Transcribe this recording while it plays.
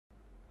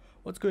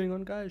What's going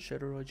on, guys?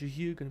 ShadowRoger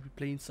here, gonna be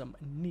playing some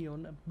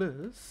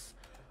neonabyss.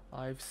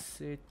 I've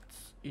set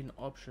in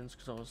options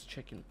because I was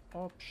checking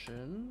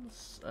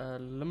options.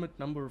 Limit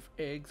number of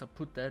eggs, I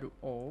put that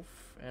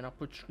off, and I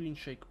put screen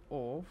shake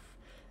off,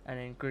 and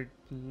then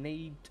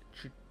grenade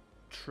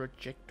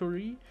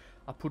trajectory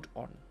I put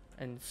on,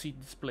 and see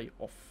display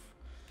off.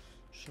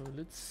 So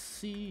let's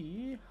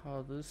see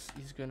how this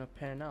is gonna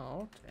pan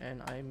out,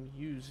 and I'm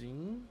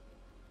using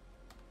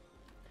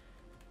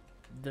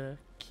the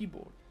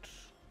keyboard.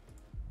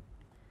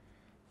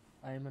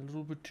 I am a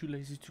little bit too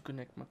lazy to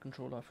connect my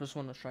controller. I first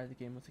want to try the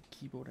game with a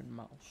keyboard and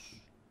mouse.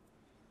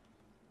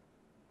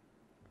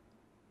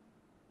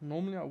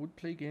 Normally I would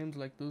play games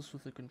like this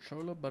with a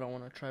controller, but I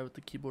want to try with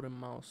the keyboard and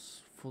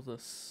mouse for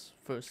this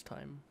first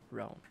time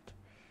round.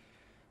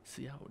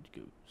 See how it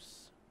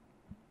goes.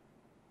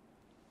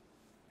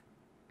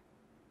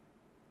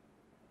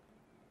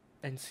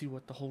 And see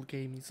what the whole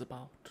game is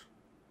about.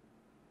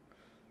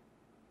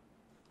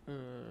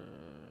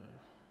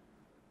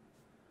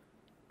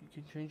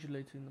 You can change it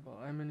later in the bar.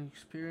 I'm an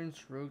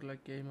experienced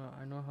roguelike gamer.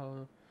 I know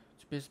how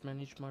to best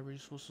manage my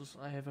resources.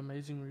 I have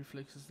amazing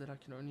reflexes that I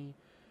can only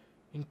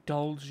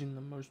indulge in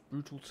the most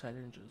brutal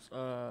challenges.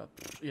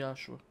 Yeah,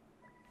 sure.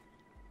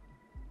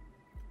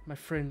 My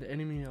friend,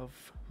 enemy of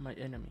my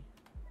enemy.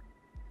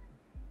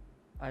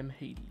 I'm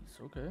Hades,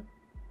 okay.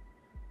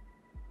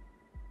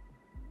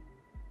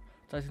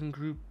 Titan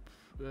Group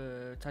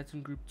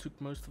took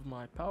most of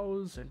my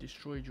powers and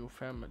destroyed your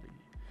family.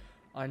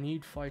 I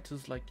need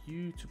fighters like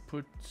you to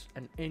put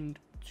an end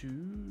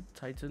to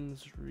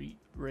Titan's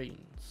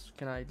reigns.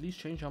 Can I at least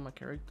change how my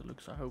character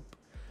looks? I hope.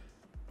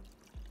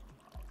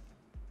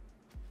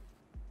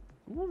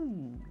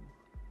 Ooh.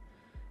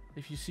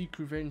 If you seek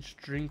revenge,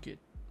 drink it.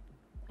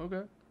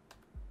 Okay.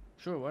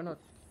 Sure, why not?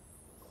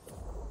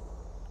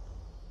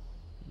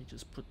 Let me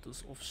just put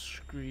this off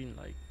screen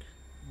like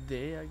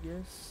there, I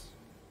guess.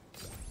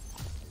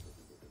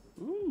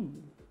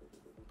 Ooh.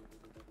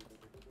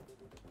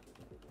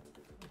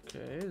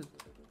 Okay.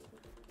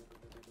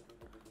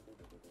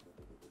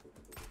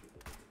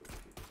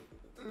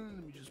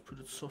 Let me just put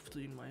it softer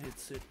in my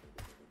headset.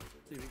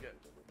 There we go.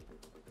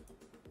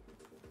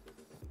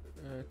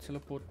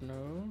 Teleport,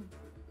 no.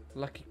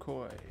 Lucky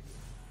koi.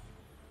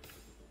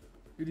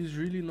 It is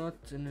really not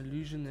an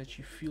illusion that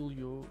you feel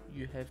you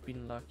have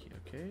been lucky,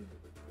 okay?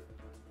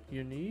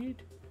 You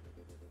need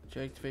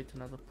to activate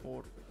another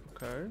port.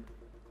 Okay.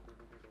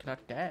 Can I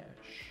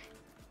dash?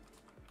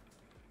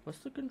 What's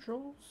the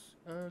controls?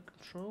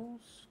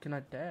 Controls? Can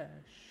I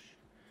dash?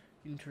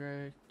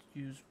 Interact,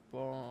 use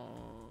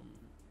bomb.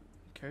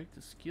 Character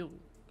skill.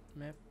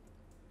 Map.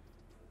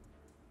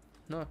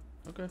 No,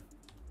 okay.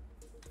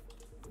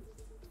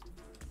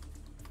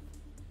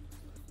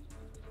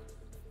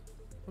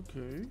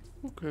 Okay.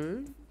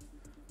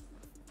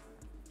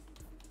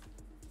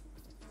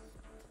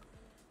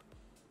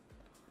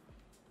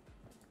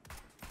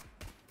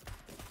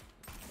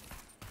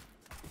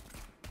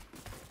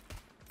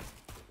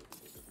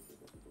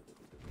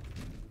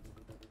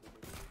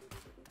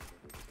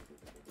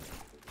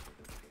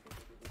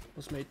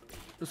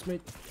 Let's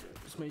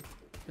mate.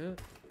 Yeah.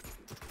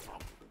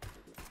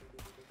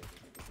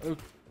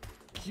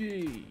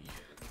 Okay.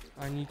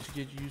 I need to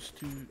get used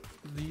to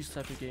these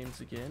type of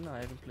games again. I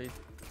haven't played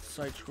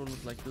side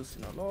scrollers like this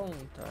in a long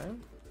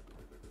time.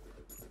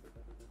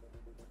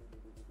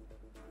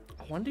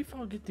 I wonder if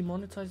I'll get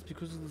demonetized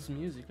because of this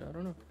music. I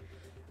don't know.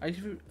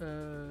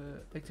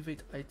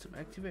 Activate item.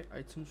 Activate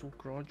items will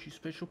grant you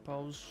special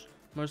powers.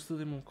 Most of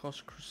them will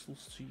cost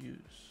crystals to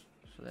use.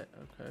 So that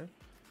okay.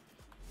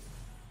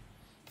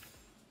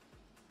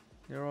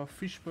 There are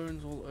fish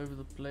bones all over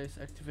the place.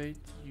 Activate,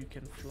 you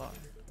can fly.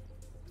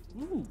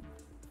 Ooh,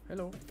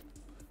 hello.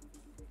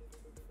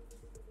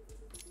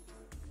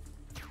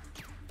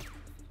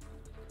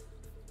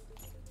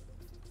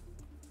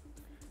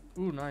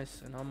 Ooh,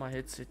 nice. And now my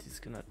headset is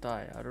gonna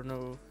die. I don't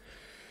know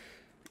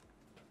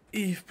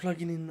if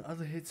plugging in the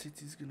other headset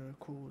is gonna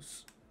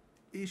cause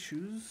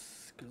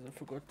issues because I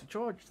forgot to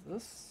charge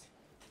this.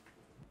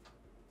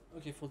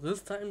 Okay, for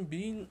this time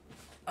being,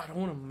 I don't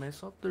want to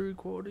mess up the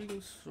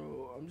recording,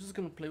 so I'm just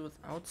gonna play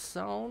without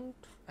sound,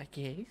 I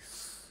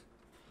guess.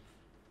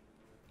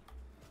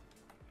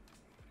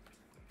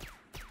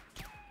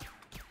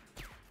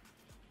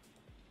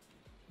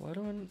 Why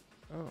do I...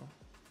 Oh,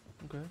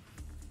 okay.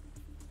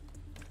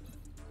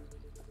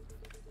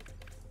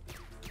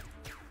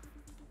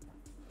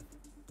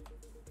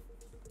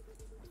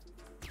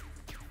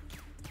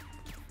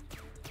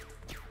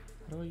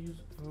 How do I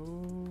use...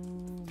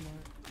 Oh my...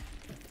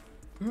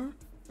 Huh?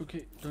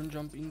 Okay, don't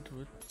jump into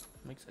it.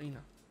 Makes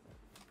Aina.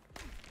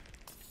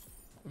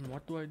 And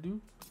what do I do?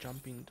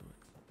 Jump into it.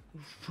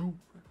 Shoot.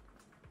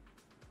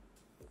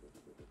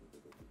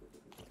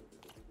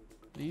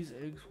 These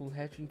eggs will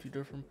hatch into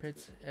different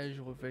pets as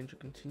your adventure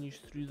continues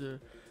through the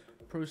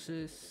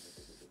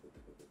process.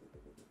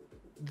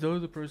 Though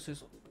the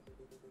process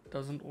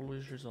doesn't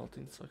always result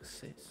in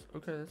success.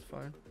 Okay, that's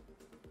fine.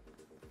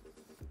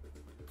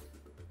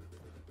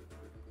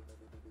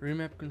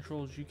 Remap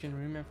controls. You can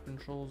remap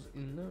controls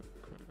in the...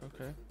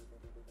 Okay.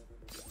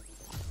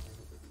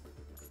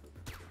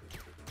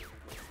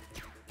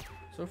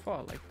 So far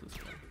I like this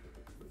one.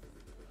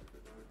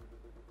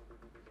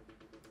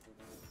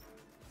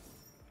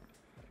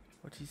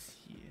 What is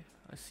here?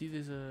 I see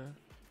there's a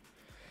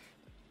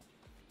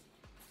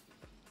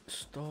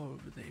star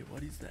over there.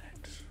 What is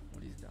that?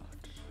 What is that?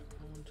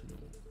 I want to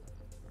know.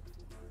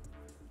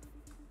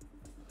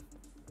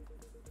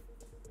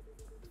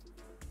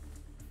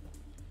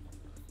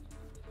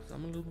 So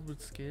I'm a little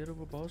bit scared of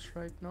a boss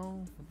right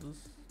now with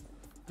this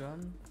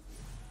gun.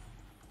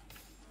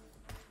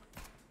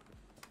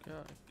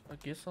 Yeah, I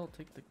guess I'll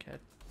take the cat,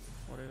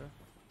 whatever,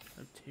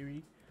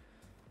 Terry.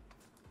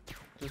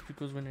 Just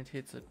because when it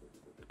hits it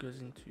goes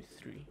into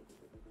 3.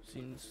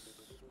 Seems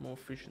more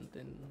efficient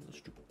than the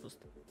stupid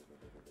pistol.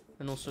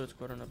 And also it's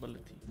got an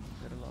ability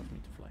that allows me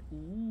to fly.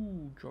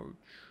 Ooh, George.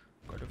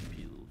 God of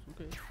Peels,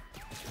 okay.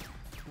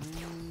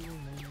 Ooh,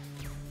 man.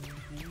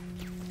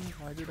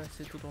 Ooh, why did I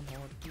set it on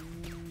hard? Ooh,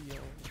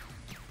 yo.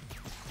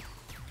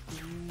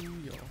 Ooh,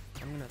 yo.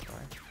 I'm gonna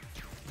die.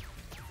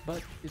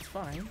 But it's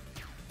fine.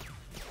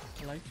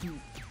 I like to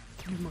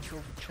give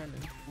myself a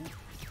challenge. Ooh.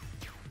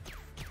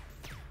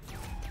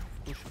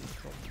 Of course, I'm gonna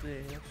drop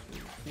there, so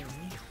you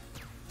think.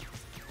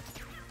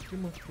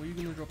 Come on, where are you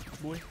gonna drop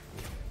it, boy? Of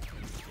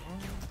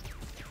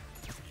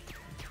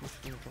course,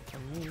 you're gonna drop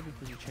on me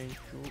because you changed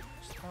your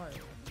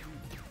style. Ooh,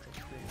 drop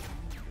there.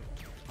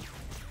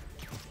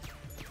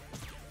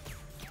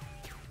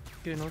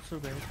 Okay, not so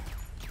bad.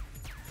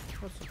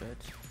 Not so bad.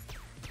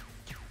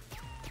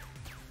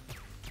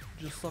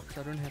 Just sucks I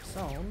don't have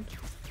sound.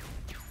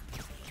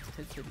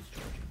 Headset is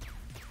charging.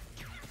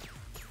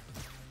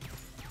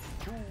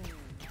 Ooh,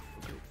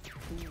 okay.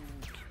 Ooh.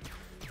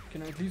 Can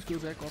I at least go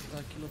back after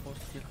I kill a boss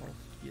to get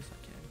health? Yes, I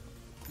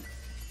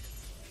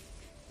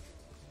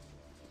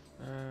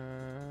can.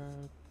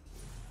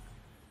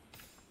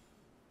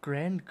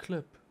 Grand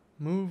clip.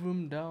 Move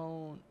him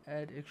down.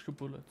 Add extra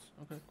bullets.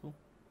 Okay, cool.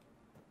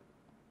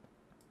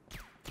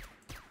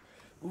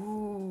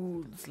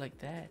 Ooh, it's like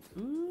that.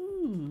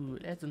 Ooh,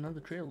 it adds another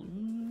trail.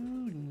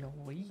 Ooh,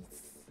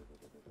 nice.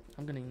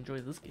 I'm gonna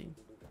enjoy this game.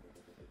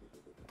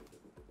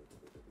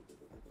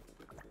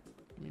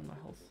 Give me my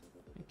health.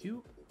 Thank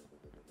you.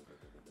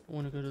 I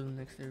want to go to the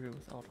next area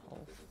without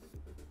health.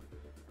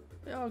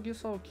 Yeah, I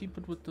guess I'll keep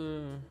it with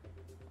the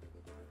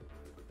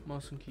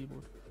mouse and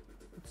keyboard.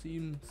 It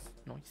seems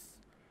nice.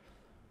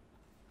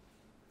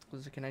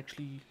 Because I can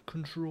actually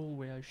control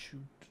where I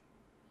shoot.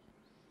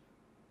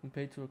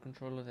 Compared to a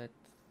controller that,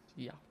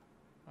 yeah,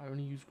 I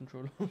only use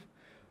controller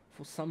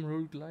for some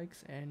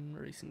roguelikes and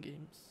racing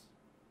games.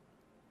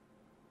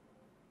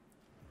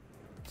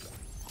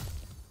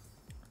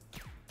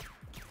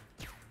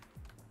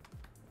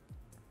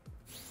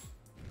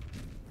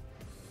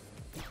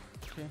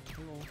 Okay,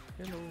 hello,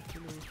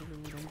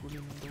 don't bully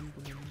me, don't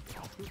bully me.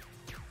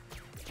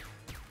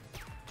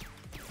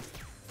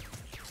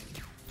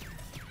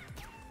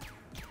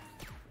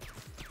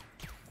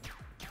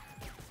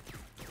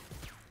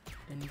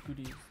 Any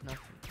goodies?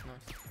 Nothing.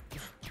 Nice.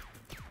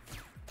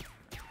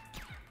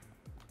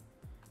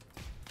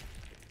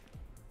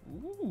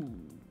 Ooh,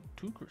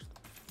 2 crystals.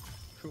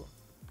 Sure.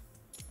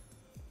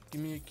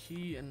 Give me a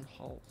key and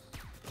health.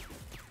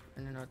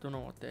 And then I don't know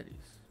what that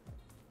is.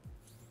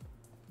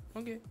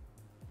 Okay.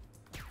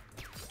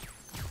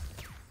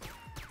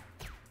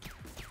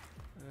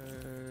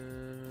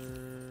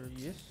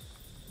 Yes.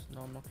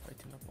 No, I'm not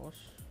fighting a boss.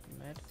 You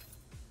mad?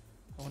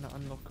 I wanna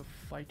unlock a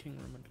fighting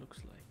room, it looks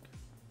like.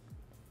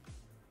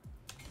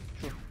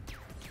 Sure.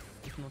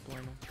 If not,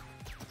 why not?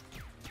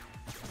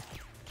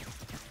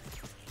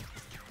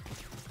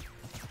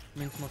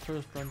 Means my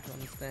first run to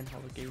understand how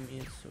the game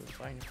is, so it's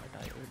fine if I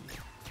die early.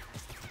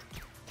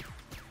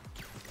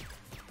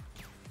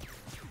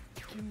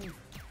 Gimme!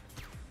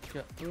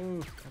 Yeah,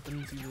 oh, I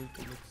didn't see those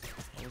bullets.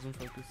 I wasn't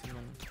focusing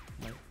on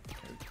my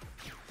character.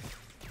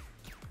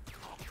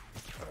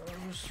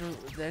 Oh, so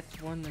that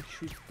one that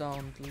shoots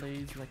down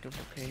lays like a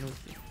volcano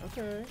thing.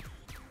 Okay.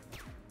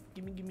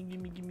 Gimme.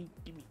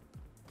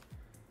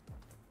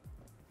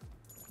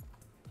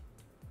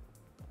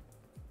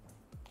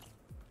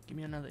 Give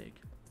me another egg.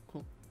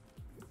 Cool.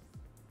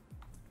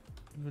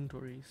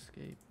 Inventory,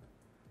 escape.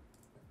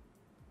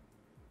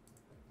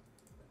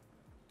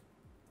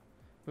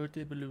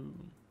 Birthday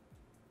balloon.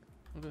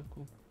 Okay,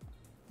 cool.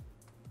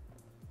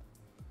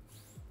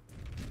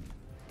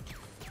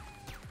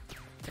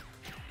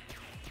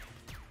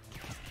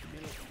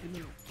 Give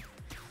me.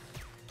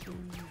 Oh,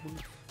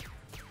 bullets.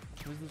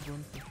 Where's this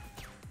one thing?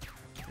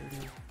 There it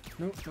is.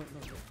 No.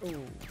 Oh,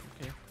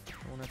 okay.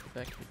 I won't have to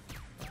back hit.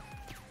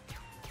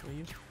 Where are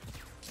you?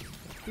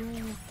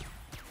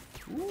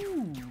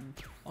 Ooh!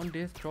 On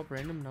death, drop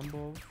random number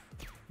of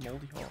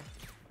moldy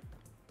hearts.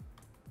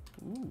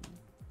 Ooh!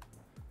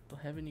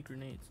 Don't have any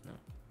grenades, no.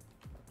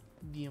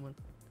 Damn it.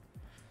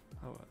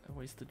 Oh, I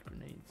wasted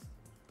grenades.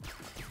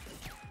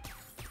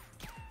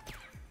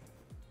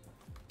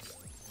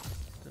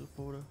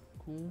 Teleporter,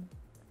 cool.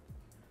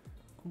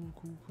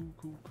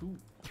 Cool.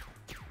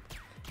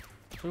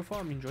 So far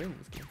I'm enjoying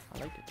this game, I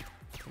like it.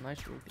 It's a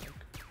nice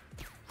roguelike.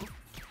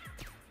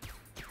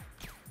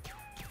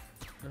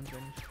 Don't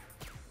vanish.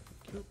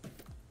 Cute.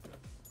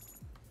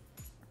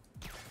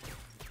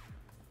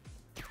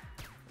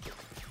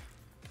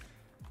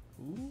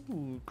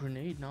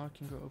 grenade. Now I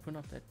can go open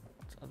up that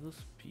other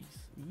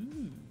piece.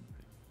 Ooh.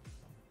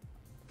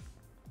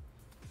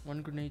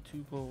 1 grenade,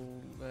 2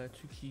 gold,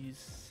 2 keys,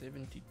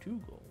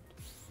 72 gold.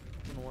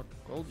 I don't know what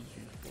gold is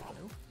used for, but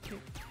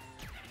okay.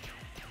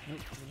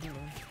 Nope, leave me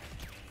alone.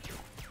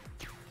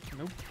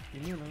 Nope,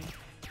 leave me alone.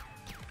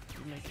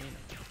 You make me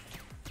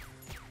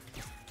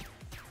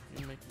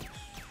You make me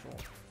sore.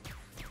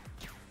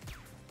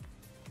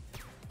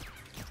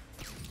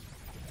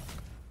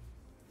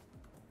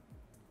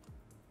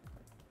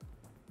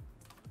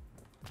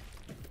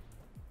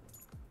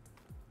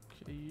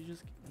 Okay, you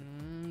just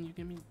you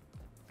give me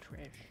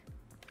trash.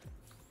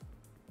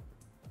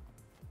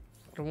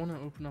 I don't want to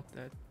open up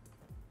that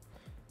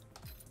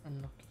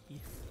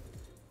unlucky.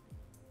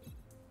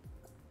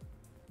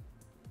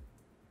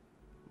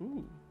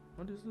 Ooh,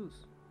 what is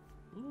this?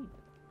 Ooh,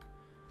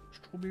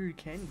 strawberry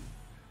candy.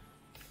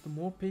 The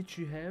more pets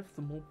you have,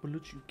 the more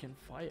bullets you can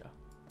fire.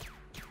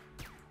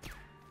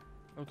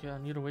 Okay, I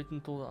need to wait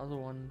until the other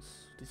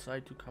ones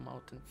decide to come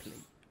out and play.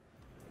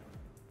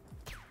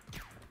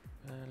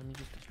 Let me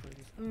just destroy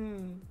this.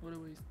 What a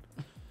waste.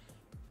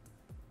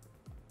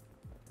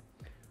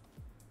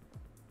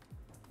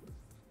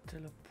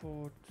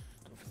 Teleport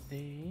stuff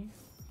there,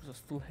 because I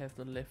still have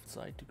the left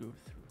side to go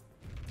through.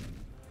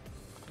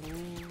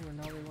 Oh, and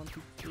now they want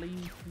to play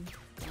me.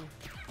 Enough.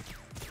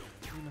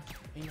 No.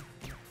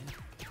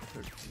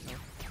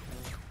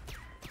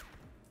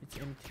 It's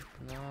empty.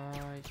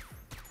 Nice.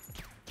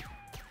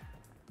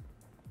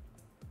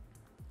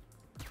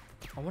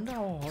 I wonder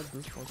how hard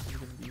this boss is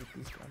gonna be with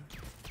this gun.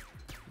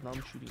 Now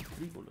I'm shooting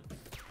 3 bullets.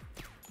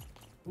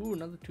 Ooh,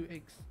 another 2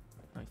 eggs.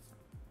 Nice.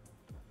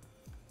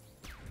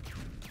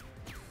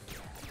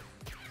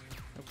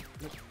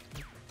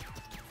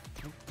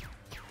 Nope.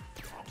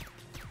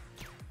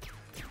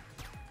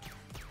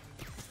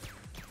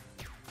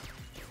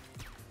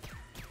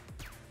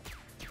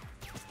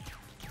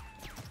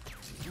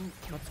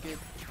 Not scared.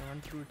 I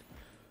run through it.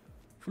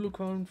 Full of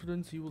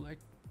confidence, he will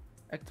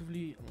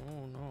actively.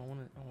 Oh no!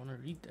 I wanna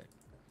read that.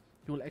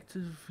 He will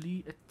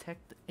actively attack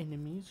the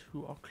enemies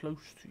who are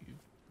close to you,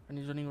 and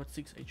he's only got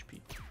 6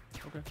 HP.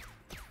 Okay.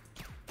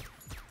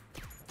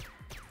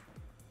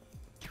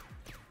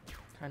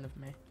 Kind of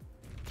meh.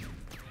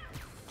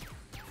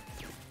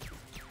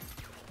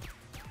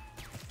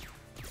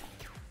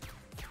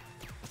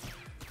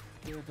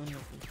 Yeah, I don't know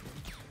these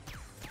ones.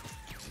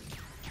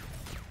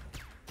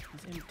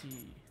 It's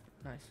empty.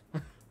 Nice.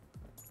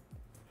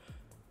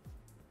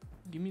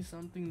 Give me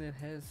something that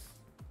has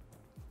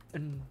a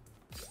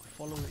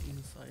follower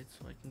inside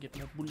so I can get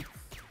more bullets.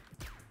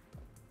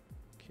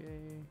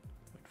 Okay.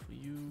 Wait for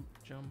you.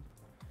 Jump.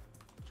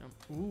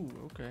 Ooh,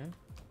 okay.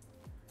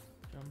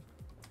 Jump.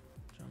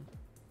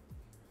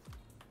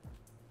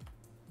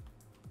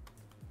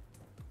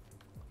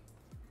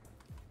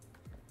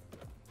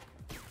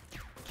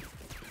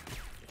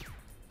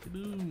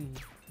 Boom.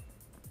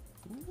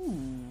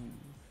 Ooh.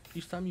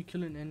 Each time you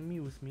kill an enemy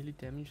with melee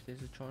damage,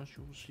 there's a chance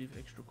you'll receive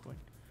extra coin.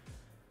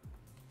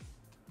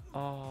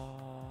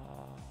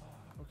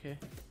 Okay.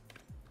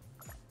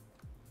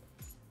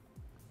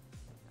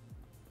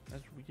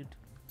 That's weird.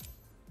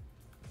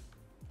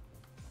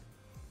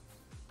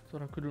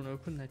 Thought I couldn't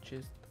open that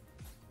chest.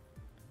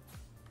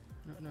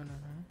 No.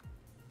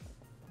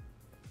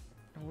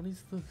 Now what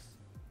is this?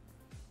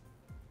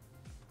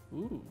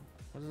 Ooh,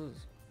 what is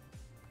this?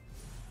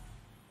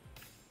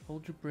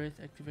 Hold your breath,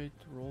 activate,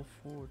 roll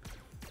forward.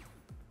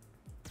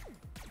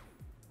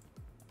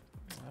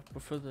 I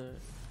prefer the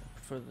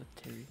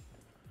Terry.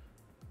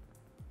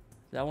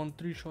 That one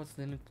 3 shots,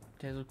 then it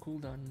has a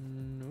cooldown.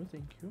 No,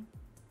 thank you.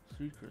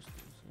 3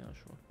 crystals. Yeah,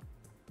 sure.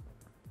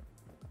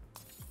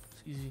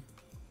 It's easy.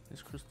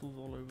 There's crystals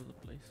all over the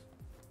place.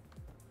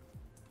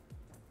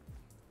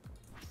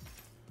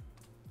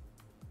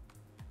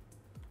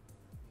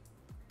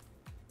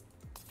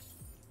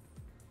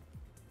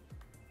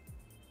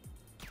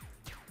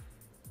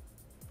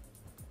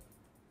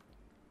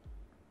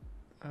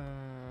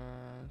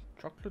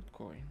 Chocolate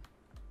coin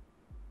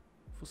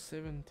for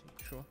 70,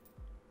 sure.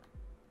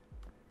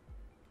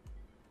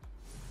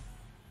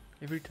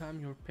 Every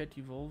time your pet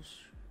evolves,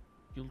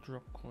 you'll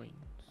drop coins.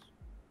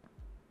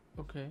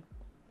 Okay.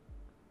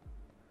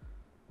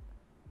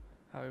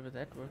 However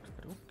that works,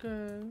 but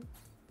okay.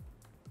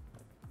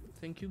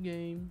 Thank you,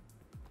 game.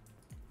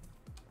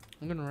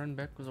 I'm gonna run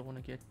back because I want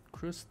to get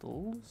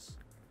crystals.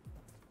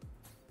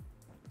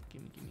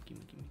 Gimme.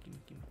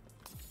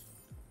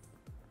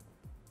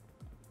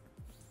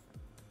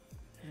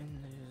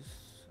 And there's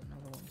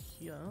another one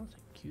here,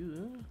 thank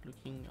you.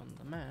 Looking on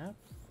the map.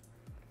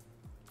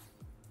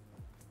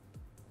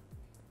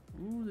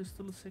 Ooh, there's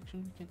still a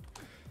section we can.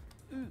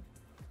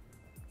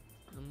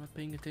 Because I'm not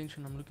paying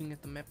attention, I'm looking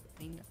at the map.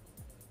 Can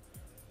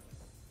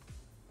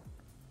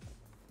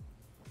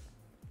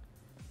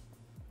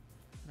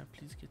I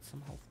please get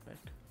some health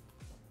back?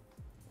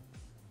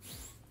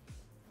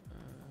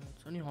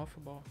 It's only half a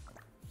bar.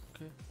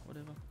 Okay,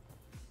 whatever.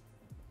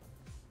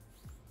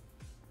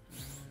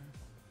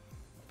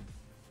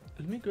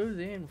 Let me go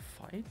there and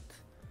fight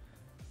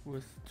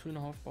with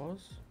 2.5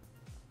 bars.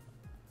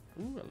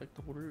 Ooh, I like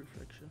the water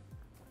reflection.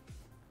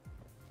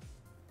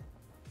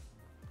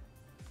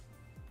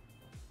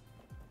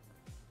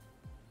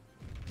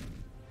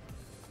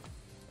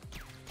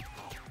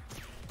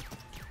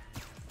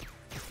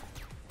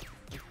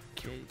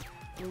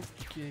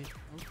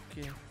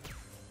 Okay.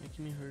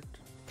 Making me hurt.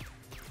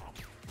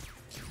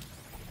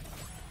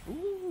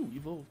 Ooh,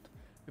 evolved.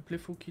 A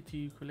playful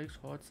kitty collects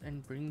hearts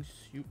and brings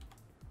you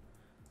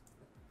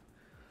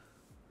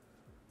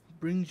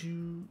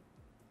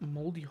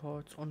moldy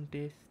hearts on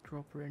death.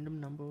 Drop a random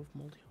number of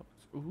moldy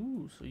hearts.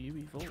 Ooh, so you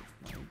evolved.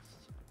 Nice.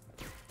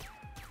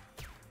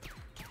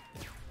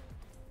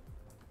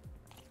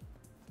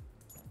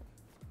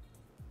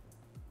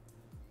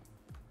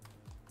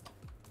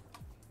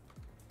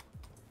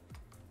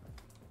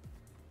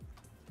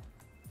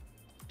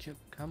 Chip,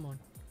 come on.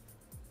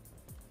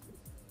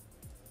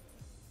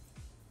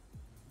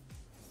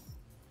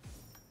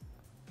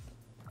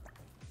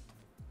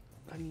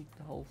 I need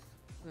the health.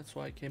 That's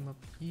why I came up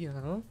here.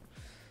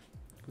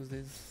 Because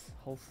there's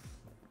health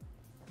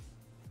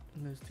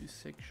in those two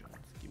sections.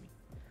 Gimme.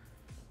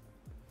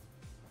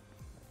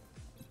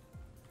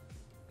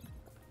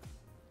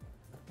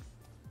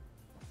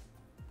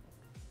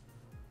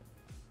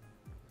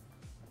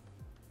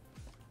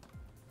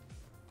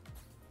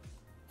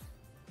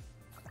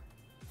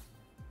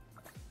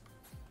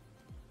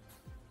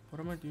 What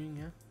am I doing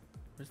here?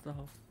 Where's the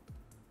health?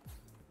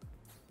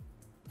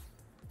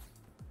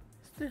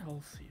 Is there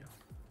health here?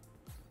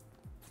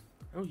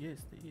 Oh yes,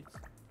 there is.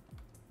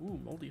 Ooh,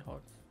 moldy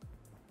hearts.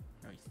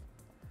 Nice.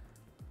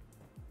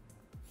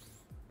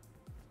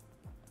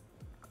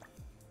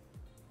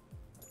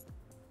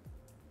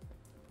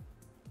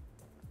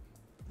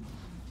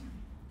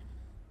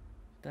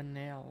 The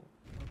nail.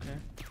 Okay.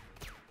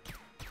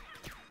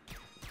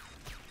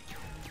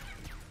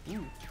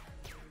 Ooh.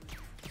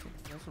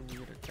 That's a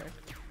weird attack.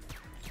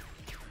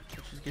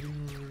 But she's getting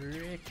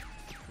wrecked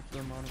with the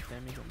amount of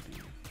damage I'm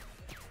doing.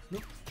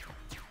 Nope.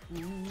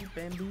 Ooh,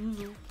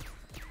 bamboozle.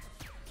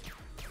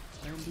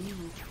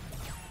 Bamboozle.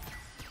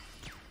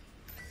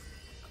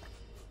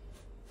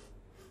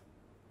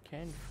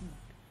 Canned food.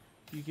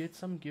 You get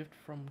some gift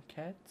from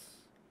cats.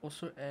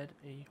 Also add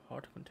a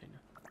heart container.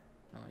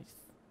 Nice.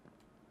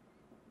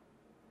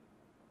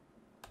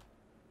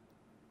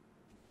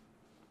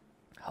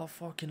 How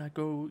far can I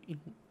go in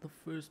the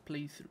first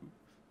playthrough?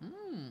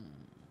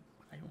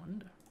 I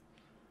wonder.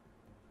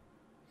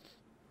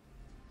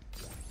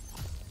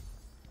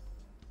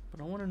 But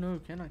I want to know,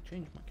 can I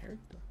change my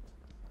character?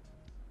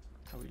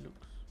 How he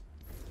looks.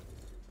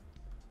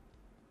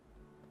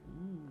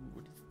 Ooh,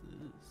 what is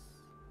this?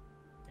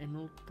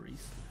 Emerald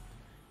bracelet.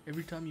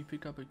 Every time you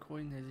pick up a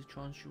coin, there's a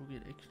chance you'll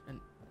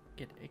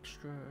get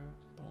extra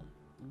bomb.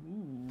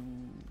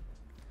 Ooh,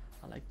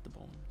 I like the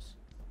bombs.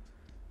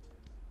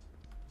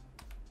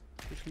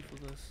 Especially for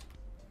this.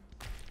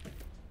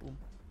 Boom.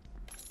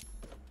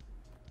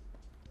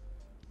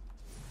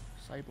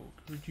 Cyborg.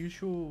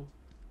 Reduce your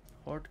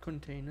heart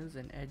containers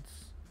and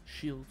adds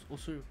shields.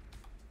 Also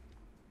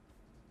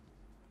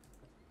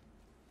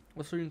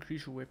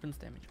increase your weapons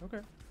damage.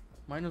 Okay.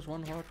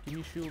 -1 heart, give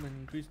me shield and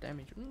increase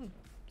damage.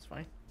 It's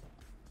fine.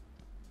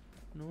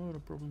 Not a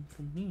problem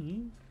for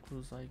me,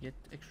 because I get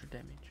extra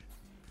damage.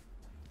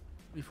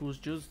 If it was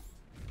just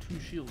 2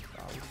 shields,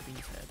 I would have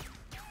been sad.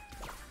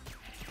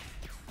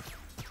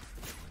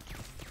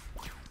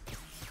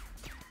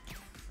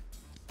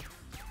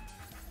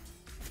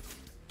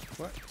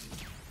 What?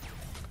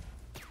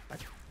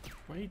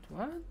 Wait,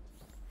 what?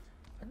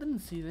 I didn't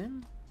see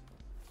them.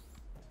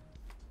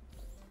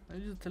 I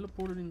just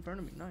teleported in front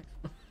of me. Nice.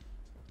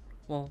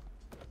 Well,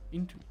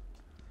 into me.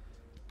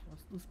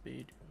 What's this bear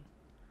doing?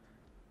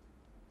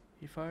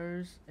 He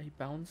fires a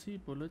bouncy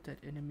bullet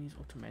at enemies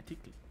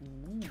automatically.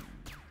 Ooh.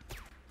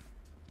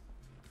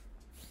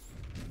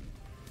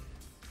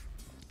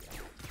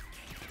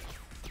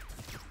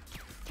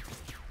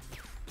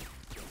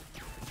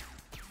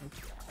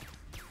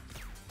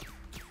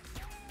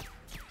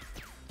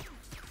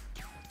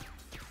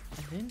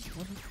 Then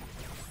what is it?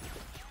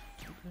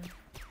 Okay.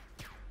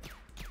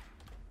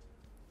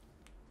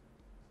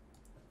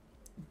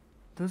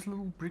 Those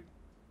little brick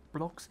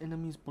blocks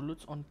enemies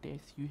bullets on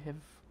death. You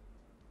have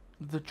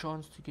the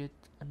chance to get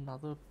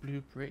another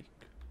blue break.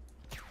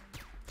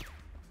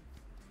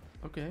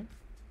 Okay.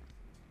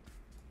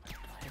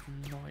 I have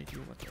no idea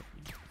what that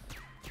means.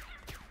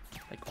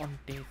 Like on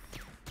death.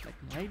 Like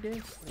my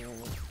death or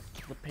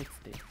the pet's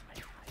death. I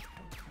don't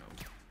know.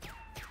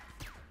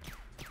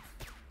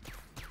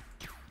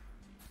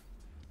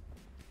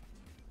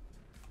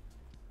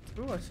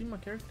 Oh, I see my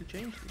character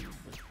changed a little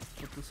bit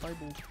with the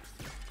cyborg.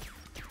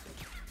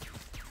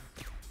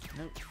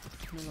 Nope,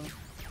 no.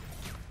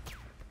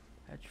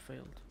 Hatch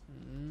failed.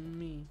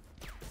 Me.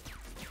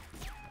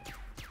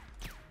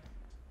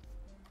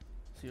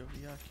 See over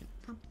here, I can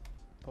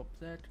pop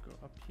that, go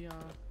up here,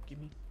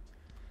 gimme.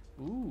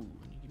 Ooh,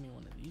 and you give me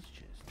one of these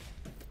chests.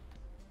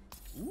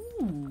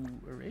 Ooh,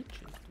 a red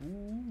chest.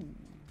 Ooh.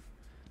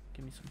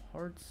 Give me some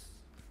hearts.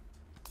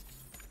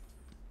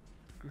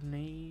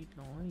 Grenade,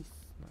 nice.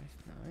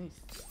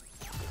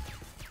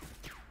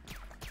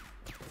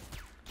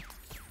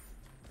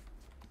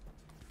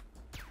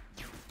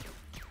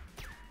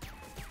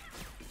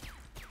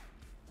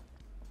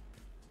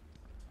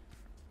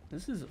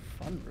 This is a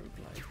fun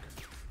roguelike.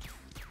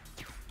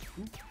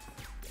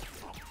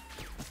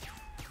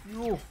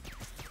 Yo,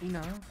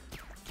 Ina,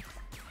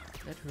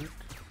 that hurt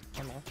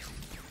a lot.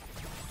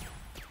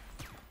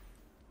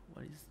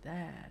 What is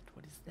that?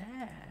 What is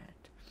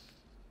that?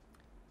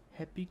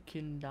 Happy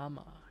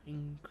Kendama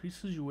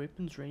increases your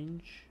weapon's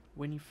range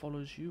when he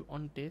follows you.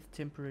 On death,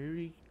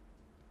 temporarily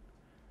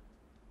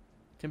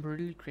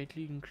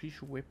greatly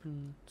increase your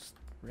weapon's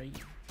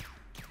range.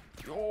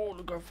 Yo,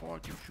 look how far I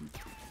can shoot.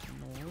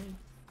 No.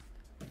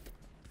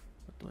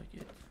 What do I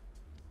get?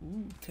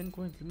 Ooh, 10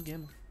 coins. Let me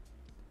gamble.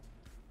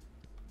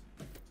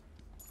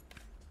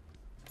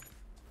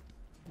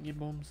 Get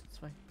bombs, it's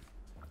fine.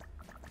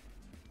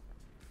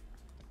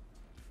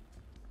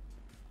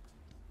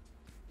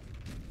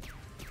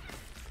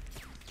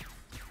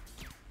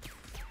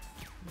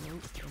 No,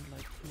 don't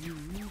like you,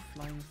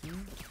 flying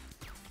thing.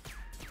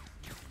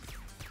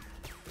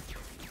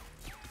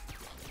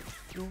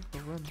 Yo, the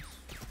runs.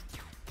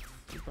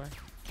 Goodbye.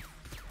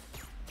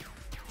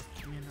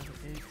 Give me another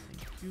egg,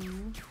 thank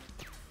you.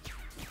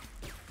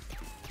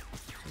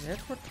 So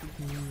that's what we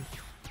can use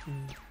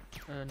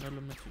in no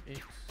limit to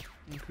eggs.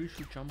 Increase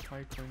your jump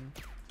height when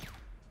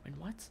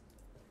what?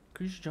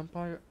 Increase your jump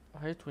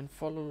height when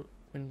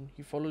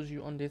he follows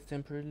you on death,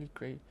 temporarily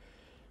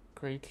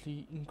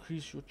greatly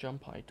increase your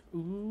jump height.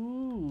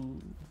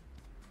 Ooh,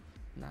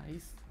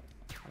 nice.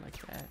 I like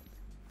that.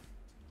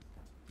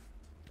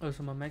 Oh,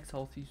 so my max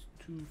health is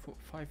 2, 4,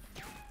 5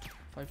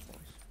 bars.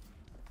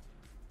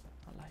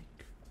 I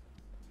like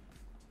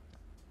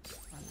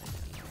a lot.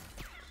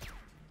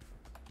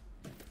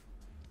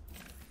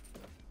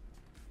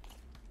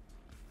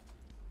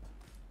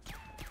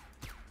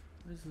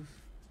 What is this?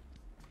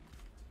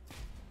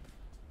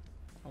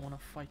 I wanna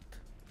fight.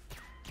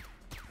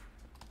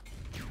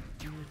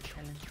 Give me a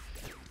challenge.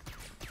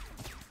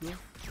 Yo. As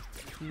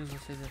soon as I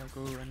say that, I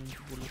go run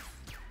into bullets.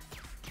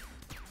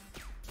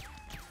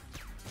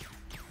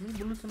 How many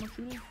bullets am I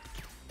shooting?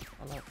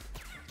 A lot.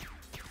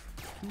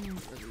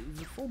 Is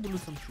it 4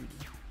 bullets I'm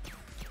shooting?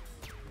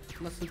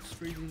 Plus it's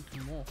straight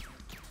into more.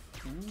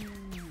 Ooh.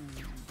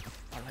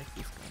 I like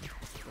this gun.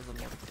 Does a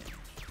lot of damage.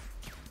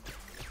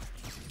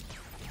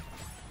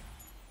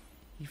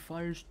 He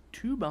fires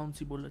 2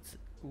 bouncy bullets.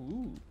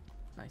 Ooh,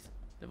 nice.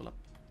 Level up.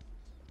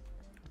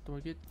 What do I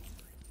get?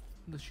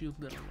 The shield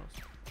that I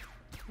lost.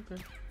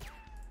 Okay.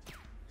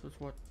 So it's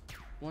what?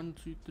 1,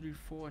 2, 3,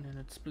 4, and then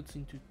it splits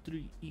into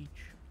 3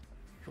 each.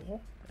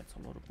 Sure, that's a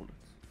lot of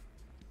bullets.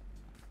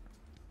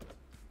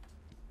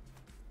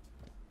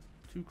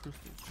 2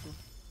 crystals, sure.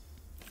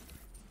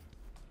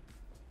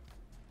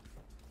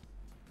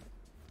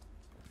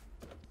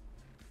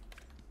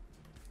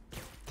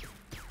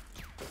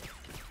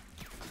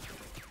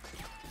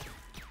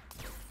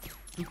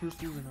 Two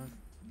crystals and I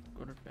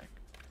got it back.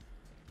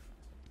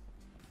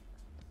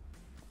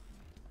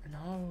 And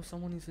now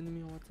someone is sending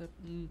me on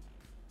WhatsApp.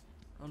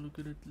 I'll look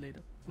at it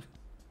later.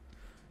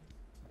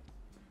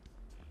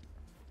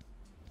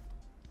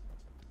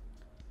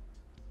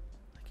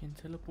 I can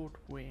teleport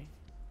where?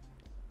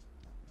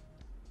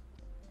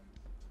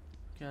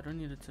 Okay, I don't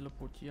need to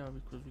teleport here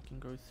because we can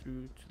go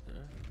through to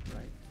the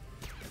right.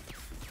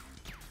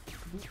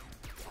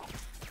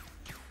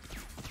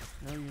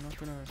 No, you're not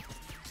gonna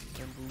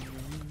bamboo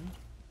me.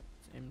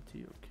 It's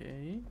empty,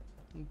 okay.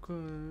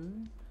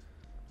 Okay.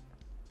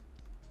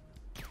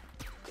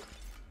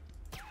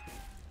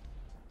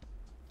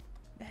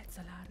 That's a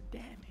lot of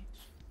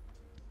damage.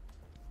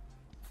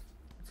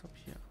 What's up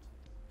here?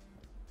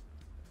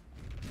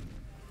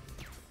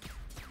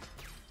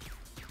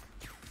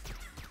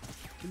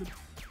 Kill it.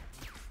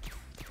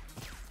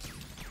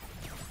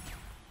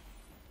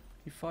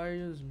 He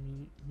fires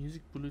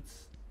music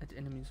bullets at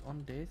enemies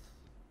on death.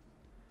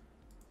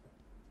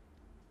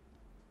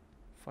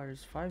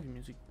 Fires 5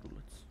 music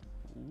bullets.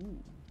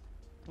 Ooh.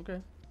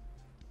 Okay.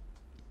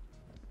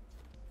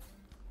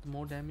 The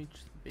more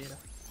damage, the better.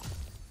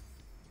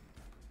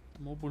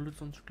 The more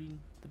bullets on screen,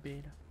 the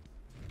better.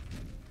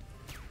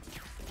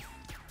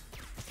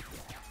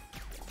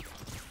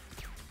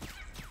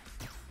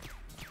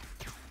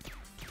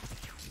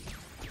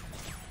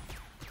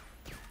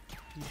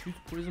 He shoots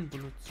poison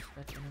bullets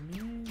at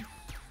enemies.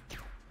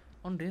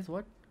 On death,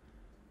 what?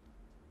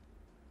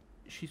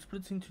 She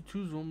splits into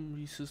 2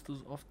 zombie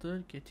sisters after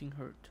getting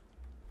hurt.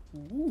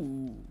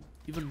 Ooh,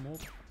 even more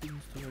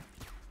things to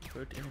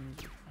hurt enemies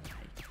with.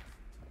 Alright.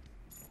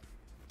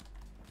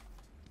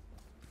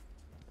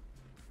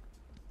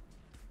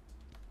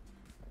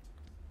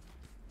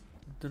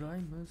 Did I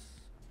miss?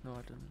 No,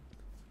 I didn't.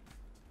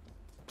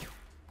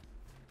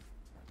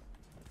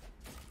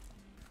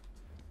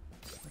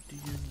 What do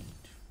you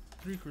need?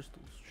 3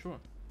 crystals, sure.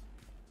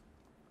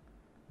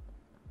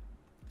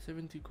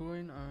 70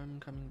 coin, I'm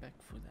coming back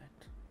for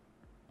that.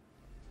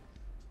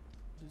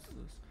 What is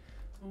this?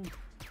 Oh,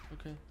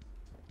 okay.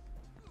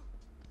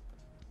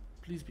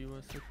 Please be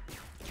worth it.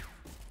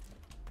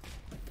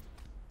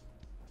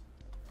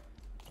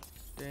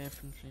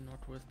 Definitely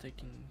not worth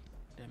taking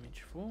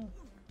damage for.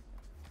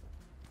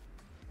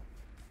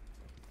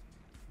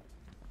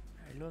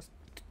 I lost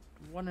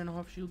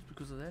 1.5 shields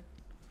because of that.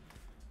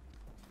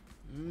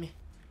 Meh.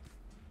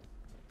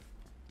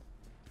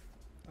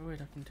 Oh wait,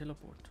 I can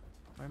teleport.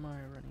 Why am I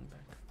running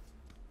back?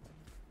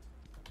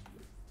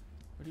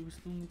 Where do we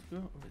still need to go?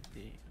 Over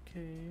there.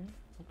 Okay.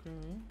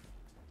 Okay.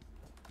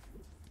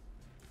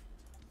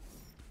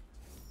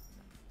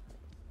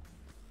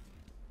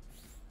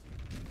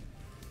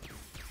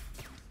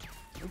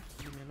 Oops,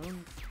 leave me alone.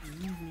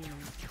 Leave me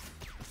alone.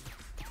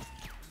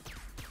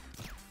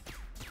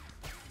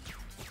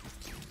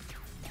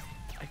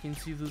 I can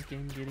see this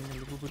game getting a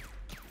little bit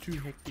too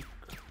hectic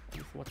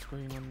with what's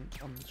going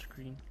on the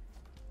screen.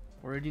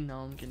 Already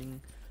now I'm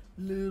getting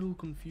a little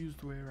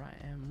confused where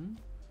I am.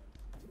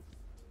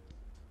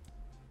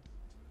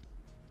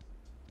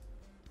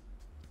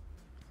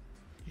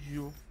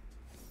 Yo.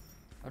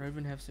 I don't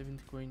even have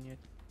 70 coin yet.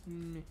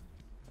 Meh.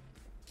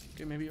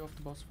 Okay, maybe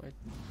after boss fight.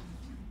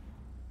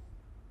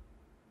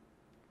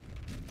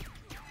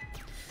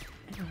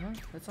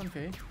 That's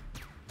unfair.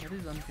 That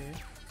is unfair.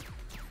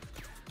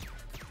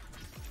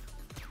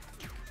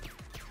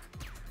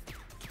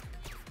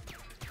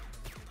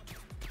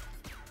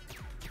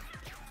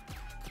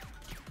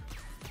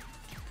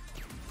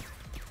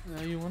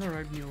 Now you wanna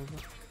ride me over?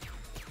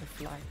 I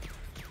fly.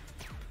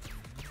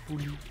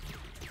 Bully.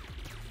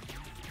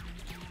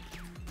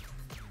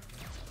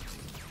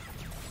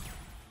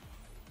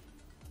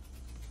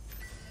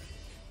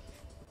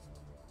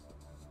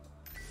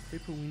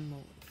 Paper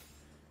windmill.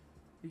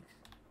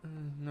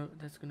 No,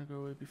 that's gonna go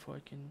away before I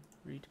can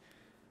read.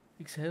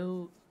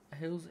 Exhales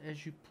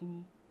as you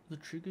pull the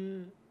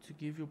trigger to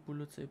give your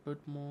bullets a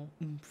bit more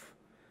oomph.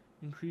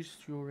 Increase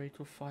your rate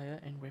of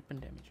fire and weapon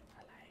damage.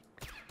 I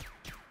like.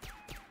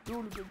 Oh,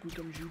 look how quick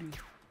I'm shooting.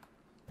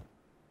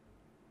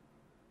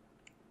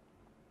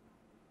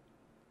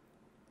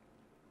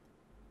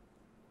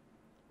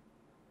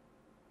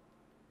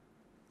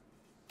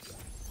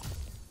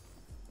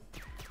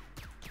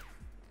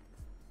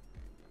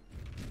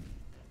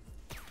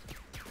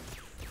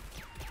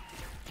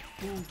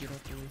 Oh, get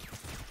out the way.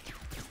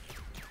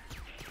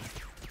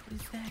 What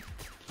is that?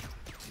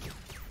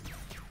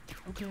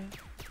 Okay.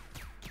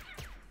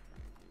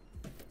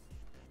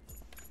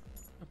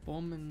 A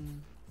bomb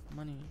and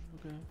money.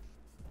 Okay.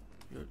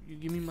 You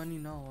give me money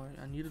now.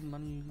 I needed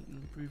money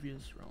in the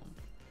previous round.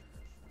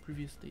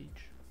 Previous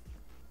stage.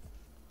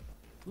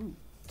 Ooh.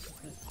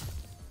 Okay.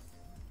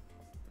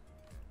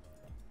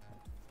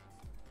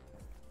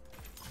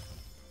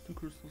 Two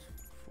crystals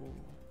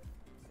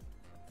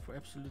for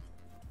absolute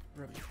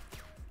rubbish.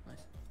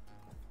 Nice.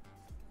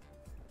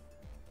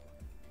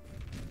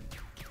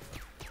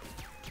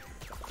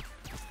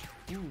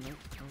 Ooh, no.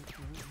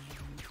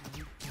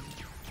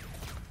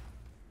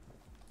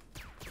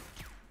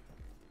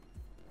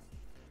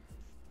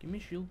 Give me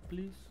shield,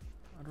 please.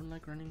 I don't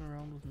like running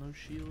around with no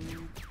shield.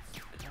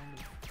 It's kind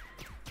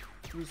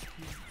of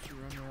risky to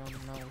run around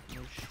now with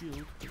no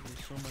shield because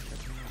there's so much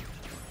happening.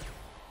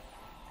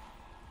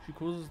 She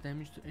causes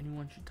damage to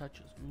anyone she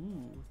touches.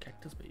 Ooh,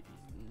 cactus baby.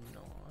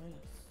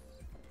 Nice.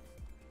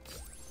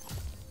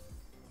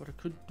 What I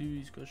could do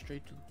is go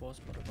straight to the boss,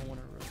 but I don't want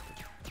to roast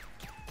it.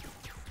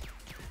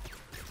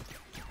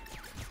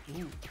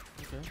 Ooh,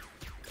 okay.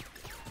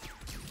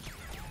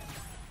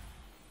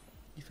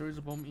 He throws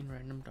a bomb in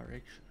random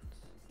directions.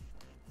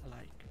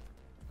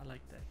 I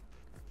like that.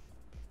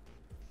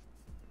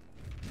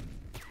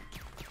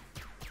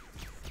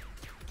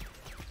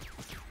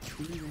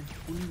 Bully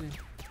them.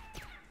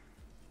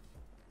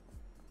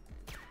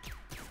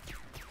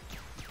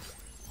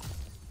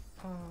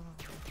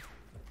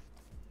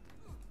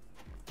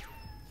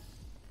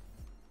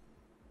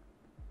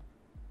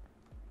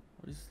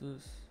 What is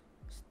this?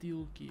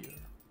 Steel gear.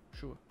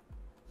 Sure.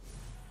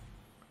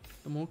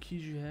 The more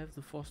keys you have,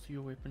 the faster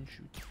your weapon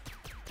shoots.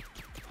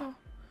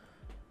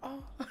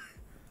 Oh!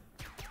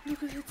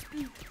 Look at that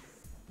speed!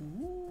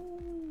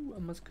 Ooh! I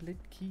must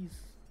collect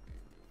keys.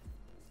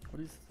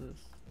 What is this?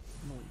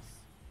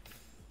 Noise.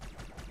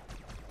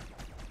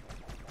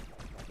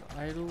 The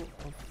idol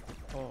of the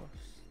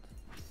past.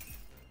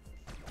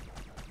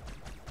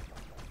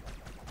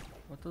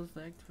 What does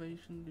the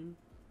activation do?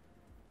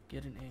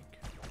 Get an egg.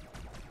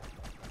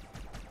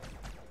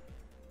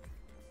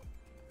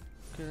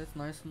 Okay, that's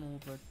nice and all,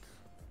 but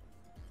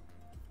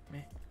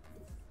meh.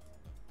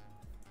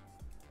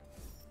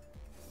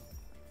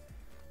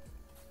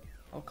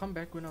 I'll come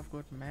back when I've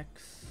got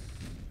max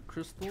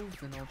crystals,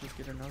 then I'll just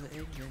get another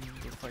egg, then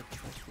go fight the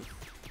boss with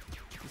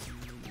this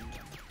amazing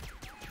one.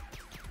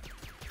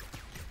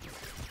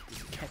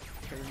 This cat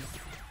carries.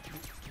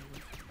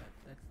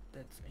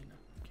 That's Aina.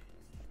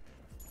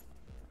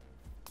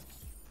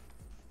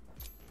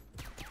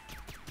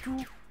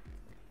 Okay.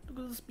 Look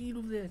at the speed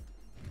of that.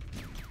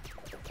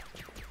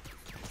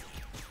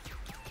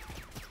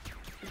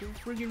 Like a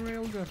friggin'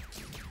 railgun.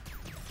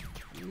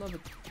 Love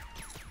it.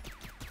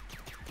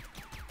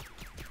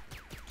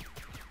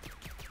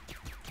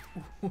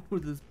 Ooh,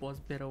 this boss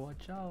better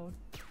watch out.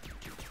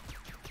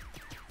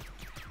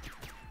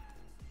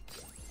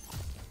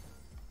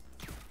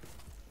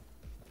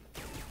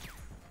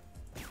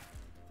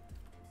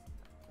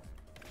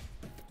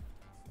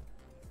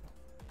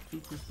 Two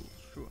crystals,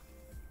 sure.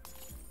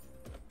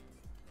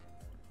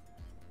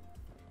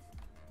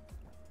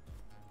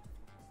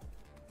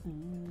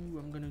 Ooh,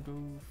 I'm gonna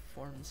go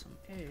farm some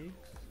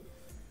eggs.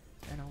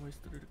 And I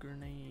wasted a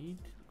grenade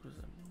because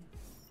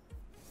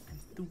I'm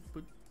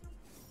stupid.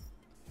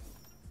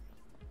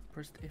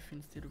 Pressed F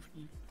instead of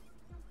E.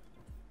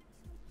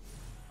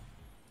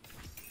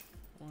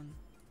 1.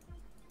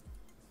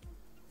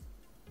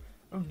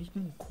 Oh, need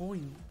more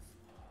coins.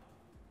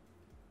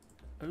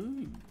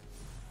 Oh.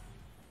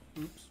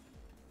 Oops.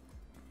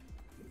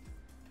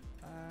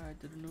 I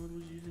didn't know it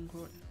was using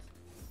coins.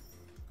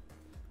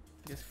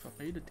 Guess if I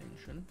paid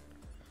attention.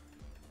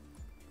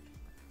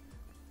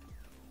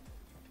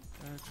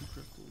 2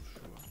 crystals,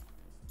 sure.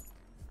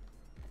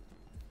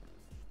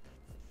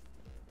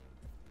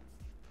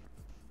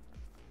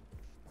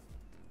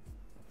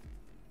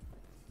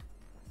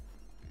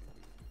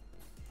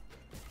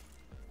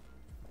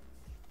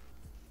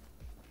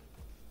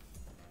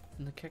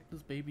 And the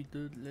cactus baby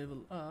did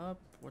level up.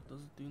 What does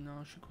it do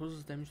now? She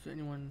causes damage to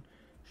anyone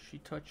she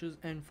touches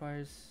and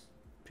fires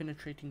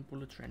penetrating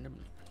bullets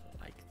randomly.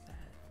 Like that.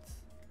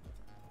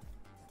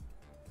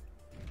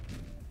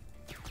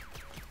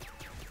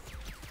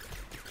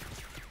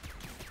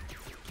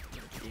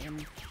 Damn.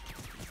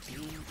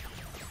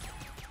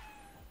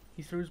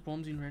 He throws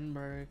bombs in random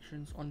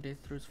directions. On death,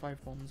 throws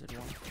 5 bombs at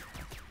once.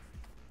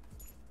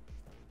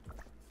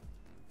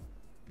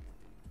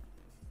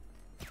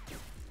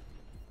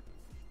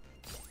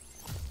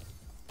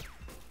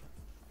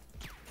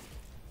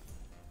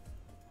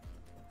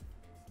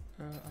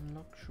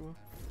 Unlock, sure.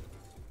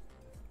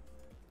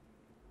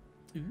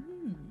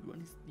 Ooh, what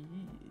is these?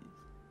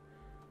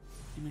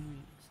 Demon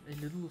wings. A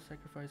little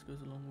sacrifice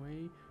goes a long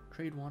way.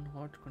 Trade 1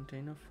 heart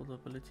container for the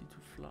ability to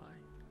fly.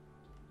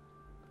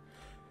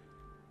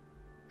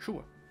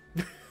 Sure.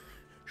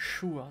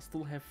 Sure, I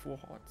still have 4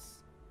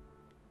 hearts.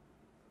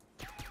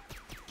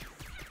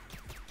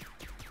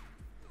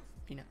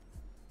 Peanut.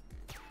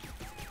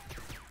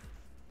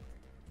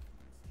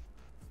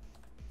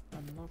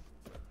 Unlock.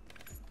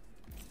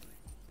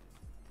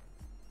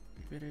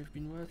 Better have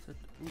been worth it.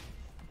 Ooh,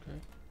 okay.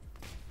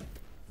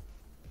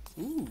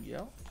 Ooh,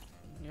 yeah.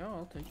 Yeah,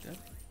 I'll take that.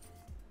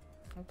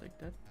 I'll take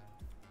that.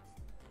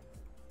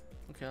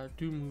 Okay, I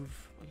do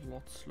move a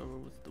lot slower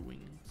with the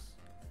wings.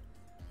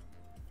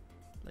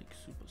 Like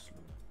super slow.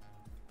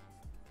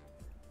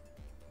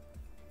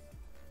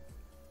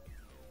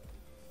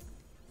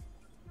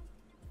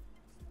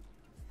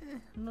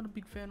 I'm not a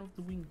big fan of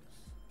the wings.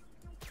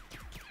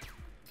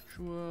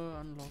 Sure,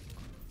 unlock.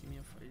 Give me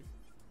a 5.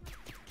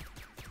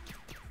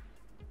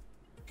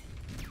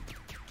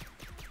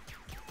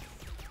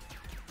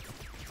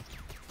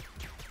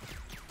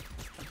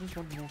 I just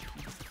want more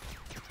keys.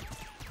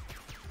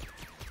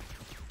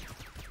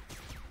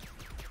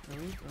 No,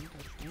 don't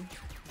touch me.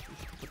 This is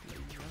stupid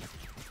laser.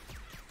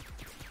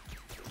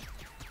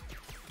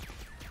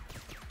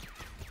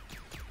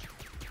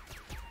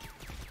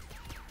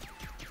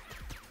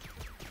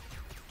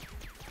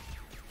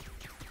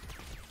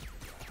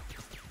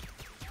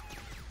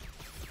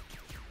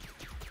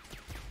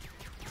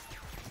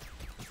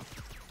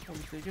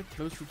 Once they get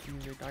closer to me,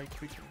 they die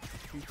quicker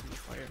due to the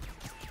fire.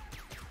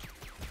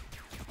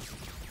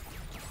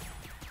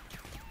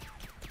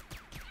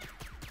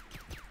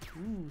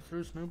 Ooh,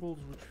 throw snowballs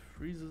which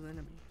freezes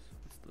enemies.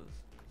 What's this?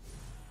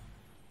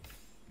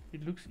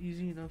 It looks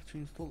easy enough to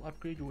install.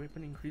 Upgrade your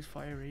weapon, increase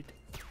fire rate.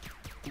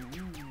 Ooh,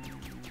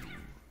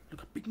 look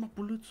how big my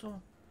bullets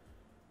are.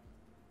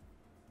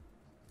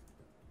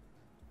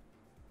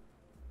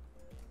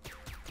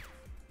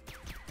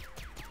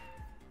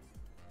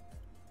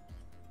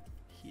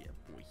 Yeah,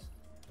 boy.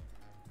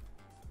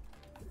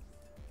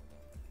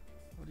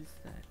 What is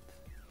that?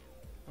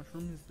 What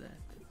room is that?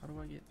 How do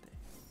I get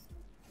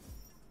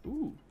there?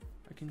 Ooh,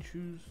 I can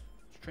choose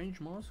strange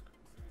mask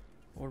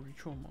or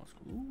ritual mask.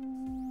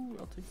 Ooh,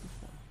 I'll take this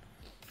one.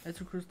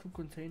 As a crystal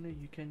container,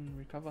 you can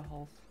recover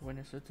health when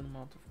a certain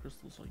amount of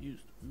crystals are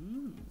used.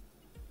 Ooh,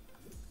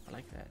 I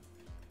like that.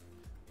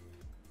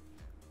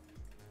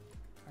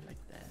 I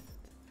like that.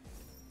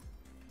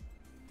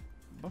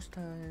 Boss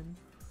time.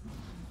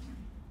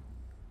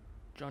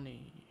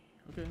 Johnny.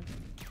 Okay.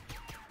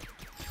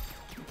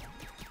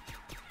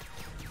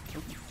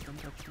 Oh, don't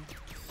touch me.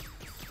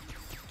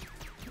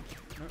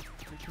 No,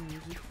 touching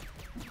music.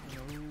 No,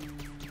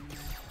 touching music.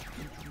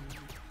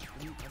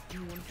 I do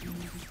want to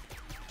music.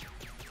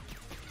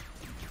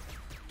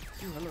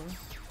 Oh, hello.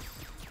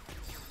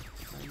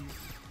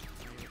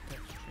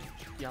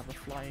 Yeah, the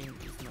flying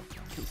is not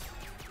nice.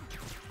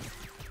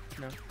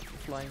 No, the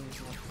flying is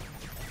not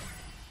nice.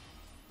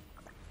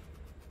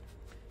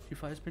 He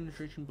fires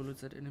penetration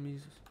bullets at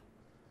enemies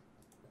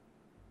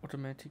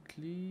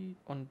automatically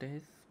on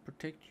death.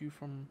 Protect you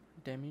from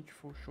damage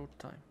for a short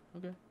time.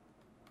 Okay.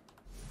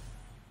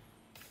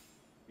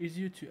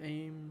 Easier to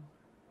aim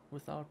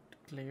without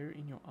glare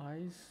in your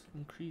eyes.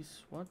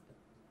 Increase what?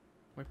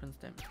 Weapons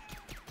damage.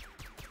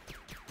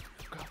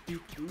 Look how big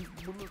those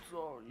bullets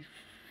are.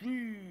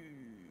 Shoot.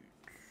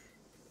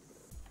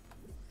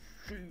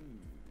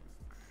 Shoot.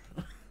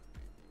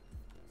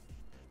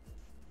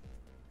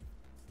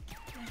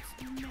 That's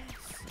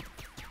massive.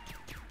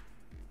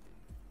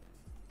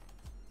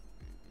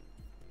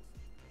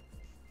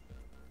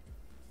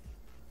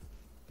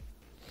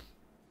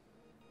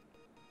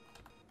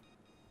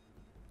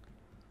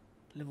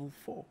 Level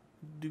 4.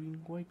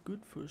 Doing quite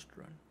good first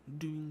run.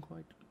 Doing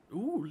quite good.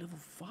 Ooh, level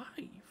 5.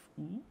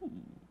 Ooh.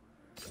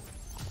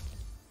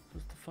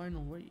 What's the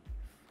final wave?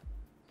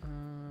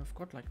 I've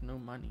got like no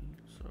money,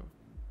 so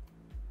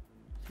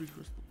 3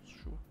 crystals,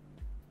 sure.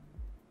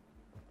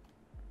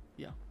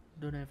 Yeah,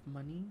 don't have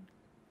money.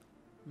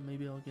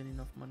 Maybe I'll get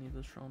enough money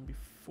this round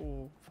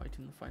before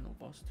fighting the final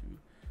boss to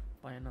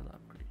buy another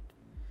upgrade.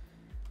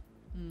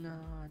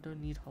 Nah, I don't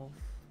need health.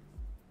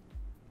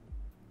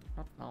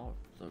 Not now,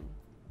 though.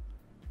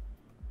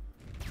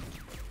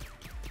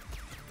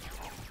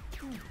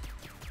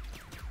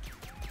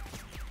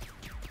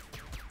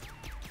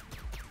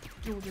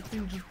 Yo, that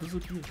thing just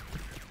disappeared.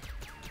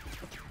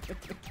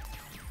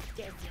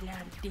 That's a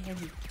lot of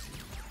damage.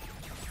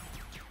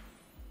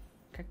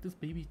 Cactus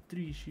Baby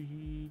 3,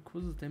 she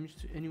causes damage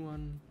to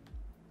anyone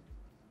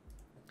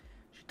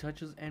she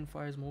touches and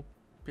fires more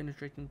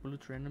penetrating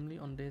bullets randomly.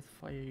 On death,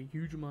 fire a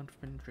huge amount of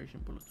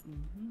penetration bullets.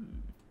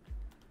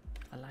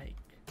 I like.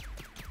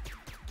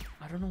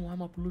 I don't know why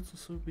my bullets are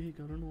so big.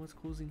 I don't know what's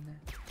causing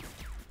that,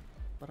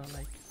 but I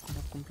like. I'm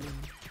not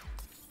complaining.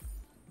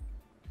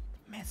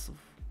 Massive.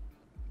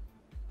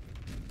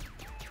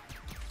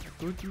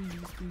 I go through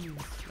these things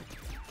like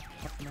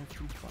hot knife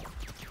too far.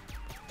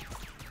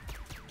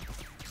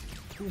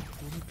 Oh,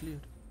 wasn't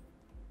cleared.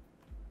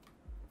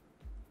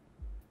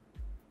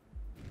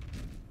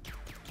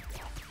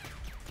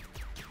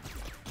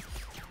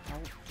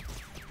 Ow.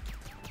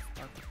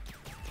 Stuck.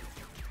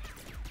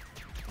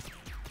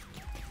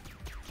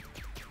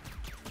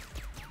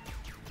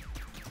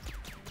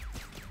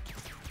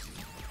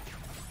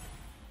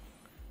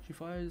 She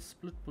fires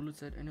split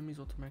bullets at enemies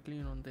automatically,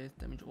 and on death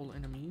damage all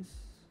enemies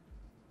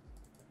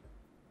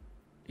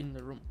in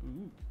the room.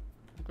 Ooh,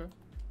 okay.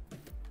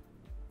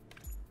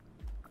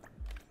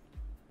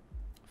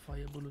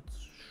 Fire bullets,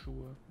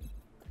 sure.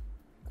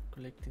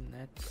 Collecting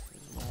that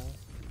as well.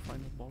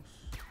 Final boss.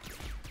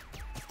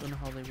 Don't know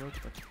how they work,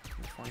 but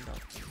we'll find out.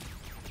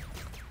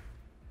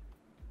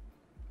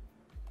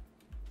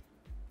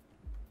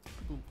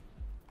 Boom.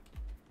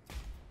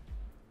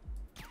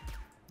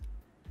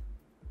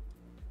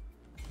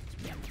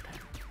 Spam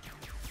time.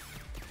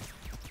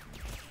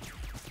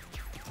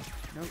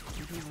 No, I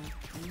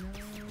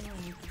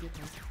need to get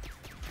help.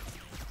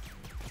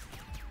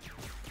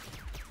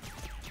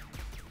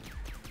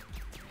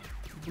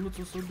 Bullets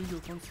are so big I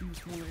can't see the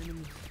smaller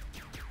enemies.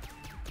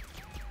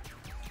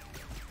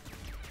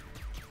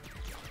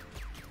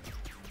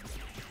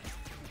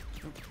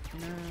 Nope.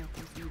 Nah, I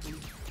can't see the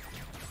bullets.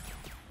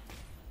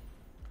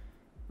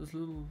 This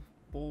little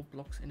ball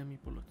blocks enemy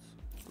bullets.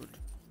 Good.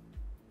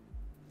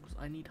 Because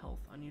I need health.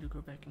 I need to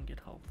go back and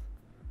get health.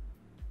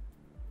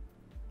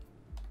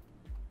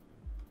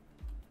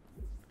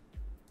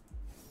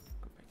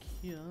 Go back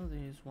here.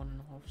 There's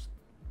 1.5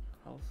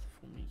 health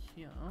for me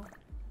here.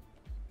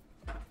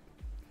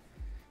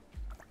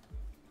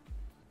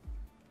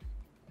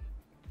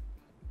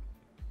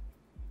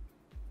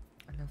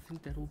 I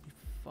think that'll be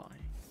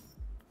fine.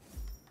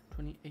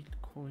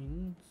 28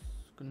 coins.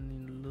 Gonna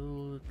need a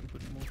little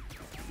bit more to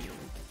be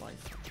able to buy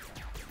some.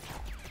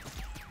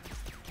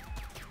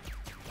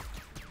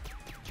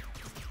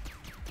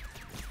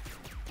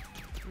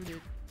 Shoot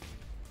it.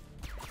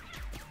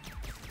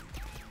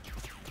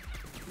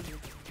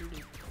 Shoot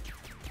it.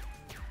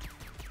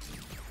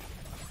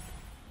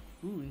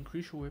 Ooh,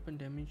 increase your weapon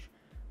damage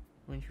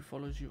when she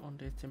follows you on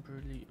death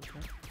temporarily,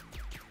 okay?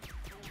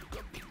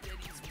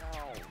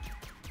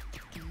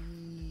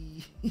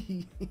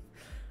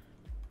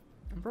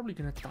 I'm probably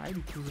gonna die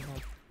because of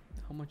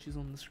how much is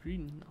on the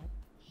screen now.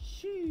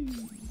 Sheesh.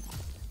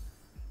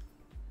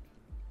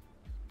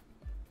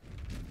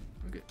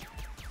 Okay,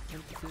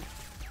 that's it.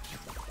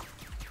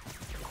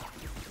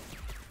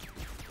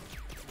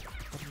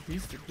 But at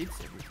least it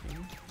hits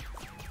everything.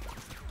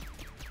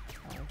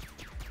 Ow.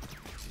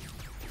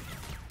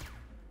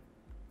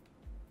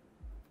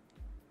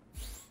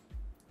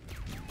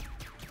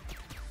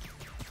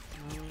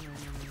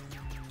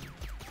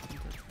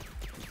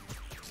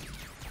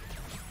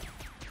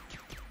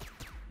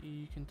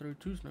 You can throw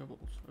 2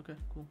 snowballs. Okay,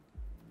 cool.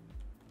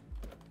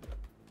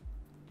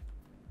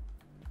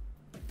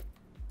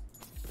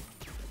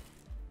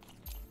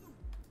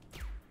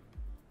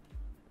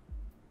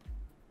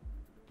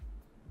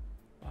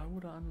 Why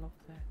would I unlock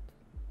that?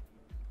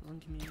 Doesn't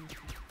give me anything.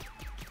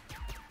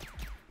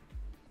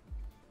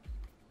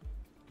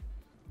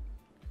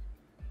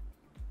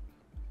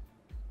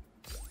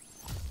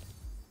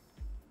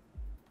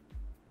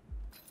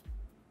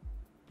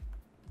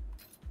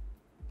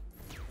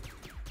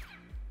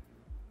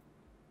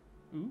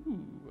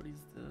 Ooh, what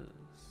is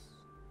this?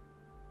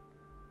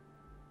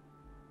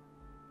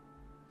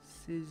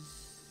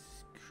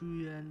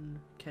 Siskuan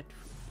cat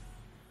food.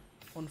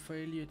 On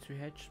failure to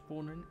hatch,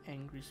 spawn an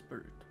angry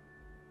spirit.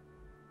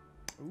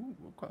 Ooh,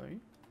 okay.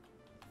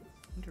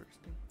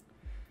 Interesting.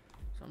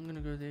 So I'm gonna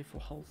go there for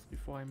health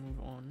before I move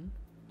on.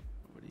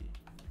 Already.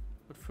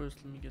 But first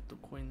let me get the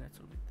coin that's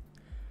over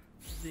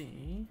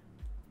there.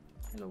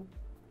 Hello.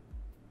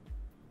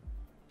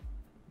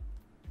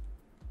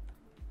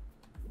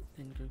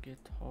 then go get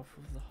half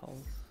of the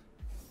health.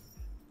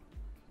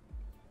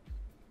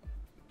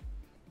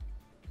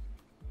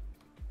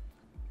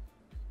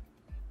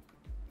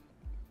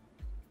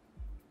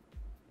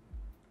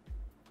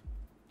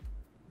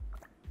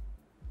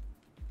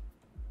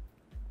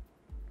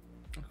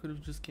 I could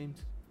have just came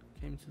to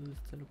this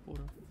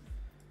teleporter.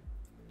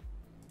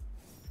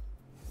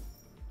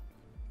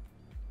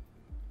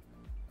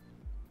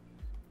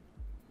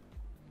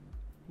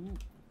 Ooh,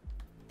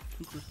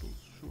 2 crystals,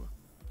 sure.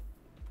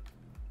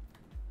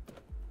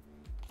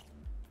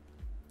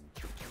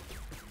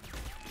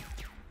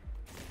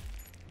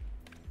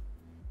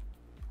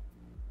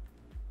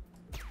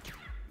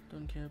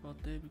 Don't care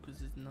about there because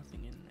there's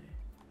nothing in there.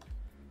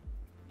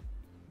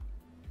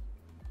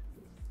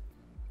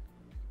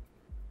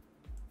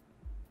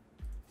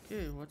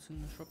 Okay, what's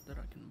in the shop that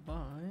I can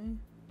buy?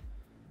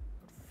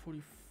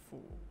 44.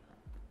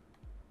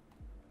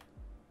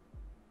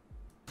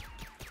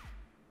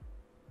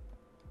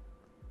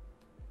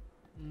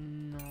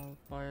 No, I'll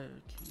buy a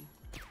key.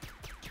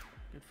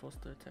 Get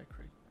faster attack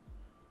rate.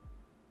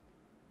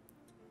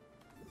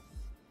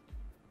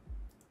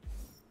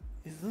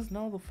 Is this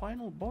now the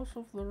final boss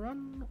of the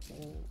run,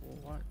 or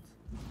what?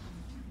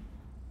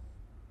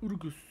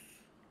 Urgus.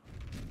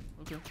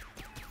 Okay.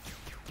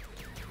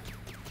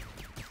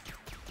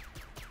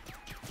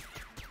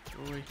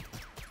 Go away.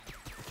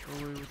 Go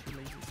away with your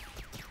lasers.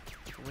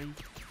 Go away.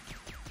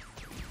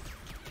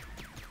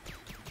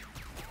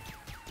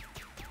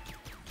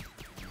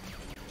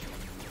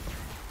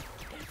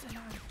 That's a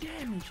lot of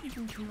damage,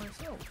 even to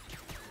myself.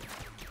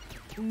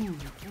 Ooh,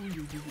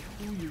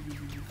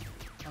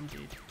 I'm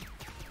dead.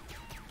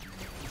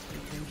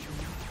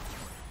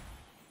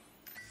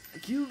 I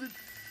killed it!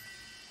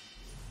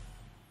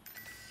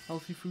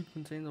 Healthy food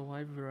contains a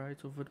wide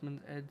variety of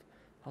vitamins. Add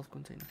health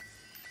container.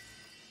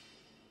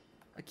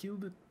 I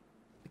killed it.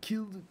 I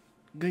killed it.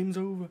 Game's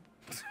over.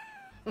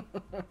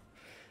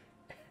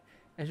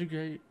 As you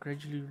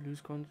gradually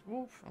lose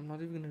consciousness. I'm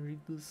not even gonna read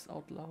this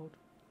out loud.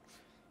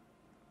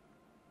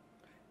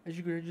 As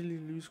you gradually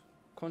lose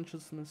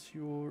consciousness,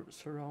 you're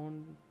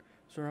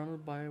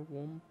surrounded by a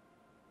warm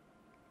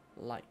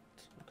light.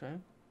 Okay.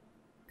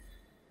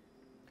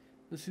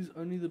 This is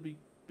only the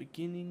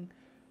beginning.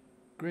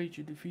 Great,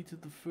 you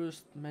defeated the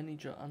first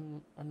manager,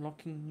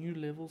 unlocking new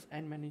levels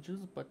and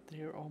managers, but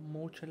there are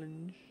more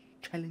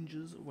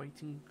challenges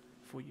waiting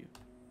for you.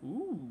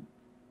 Ooh,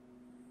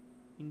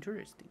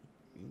 interesting.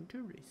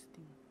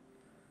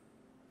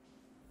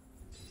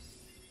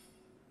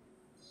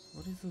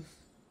 What is this?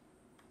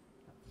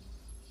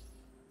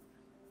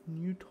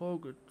 New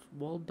target.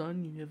 Well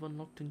done, you have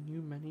unlocked a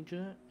new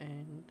manager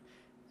and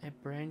a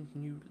brand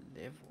new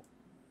level.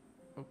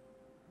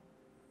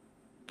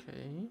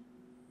 Okay.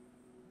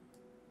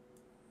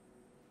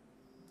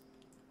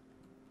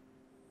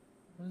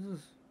 What is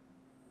this?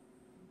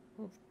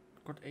 Oh,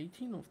 I've got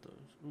 18 of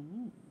those.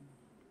 Ooh.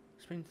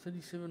 Spend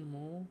 37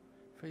 more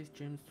faith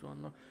gems to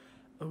unlock.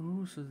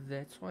 Oh, so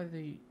that's why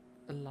they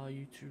allow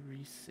you to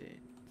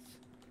reset.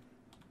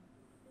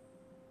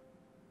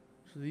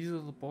 So these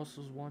are the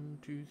bosses. 1,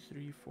 2,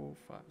 3, 4,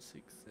 5,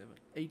 6, 7,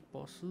 8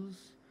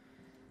 bosses.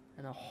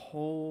 And a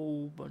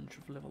whole bunch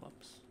of level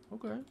ups.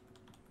 Okay.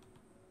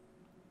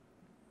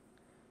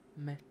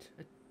 Matt,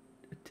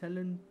 a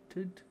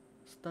talented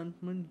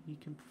stuntman. He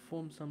can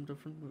perform some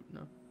different moves.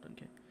 No, don't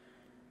care.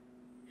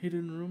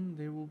 Hidden room.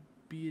 There will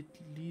be at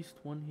least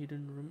one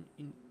hidden room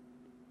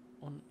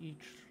on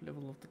each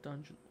level of the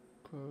dungeon.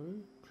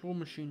 Okay. Claw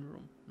machine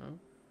room. No.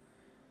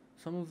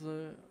 Some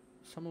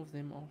of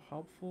them are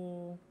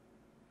helpful.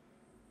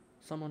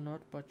 Some are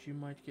not, but you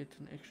might get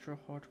an extra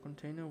heart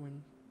container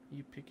when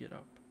you pick it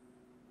up.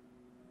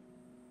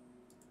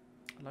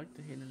 I like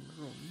the hidden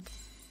room.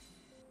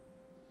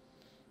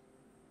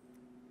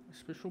 A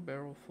special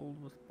barrel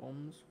filled with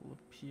bombs will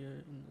appear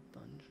in the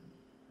dungeon.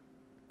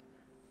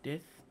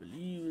 Death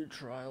believer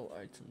trial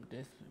item.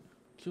 Death.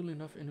 Kill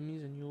enough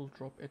enemies and you'll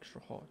drop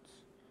extra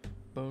hearts.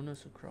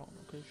 Bonus a crown.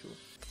 Okay, sure.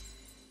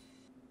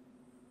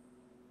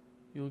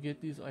 You'll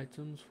get these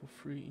items for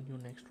free in your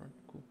next run.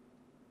 Cool.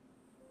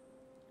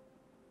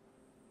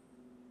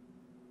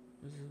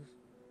 This is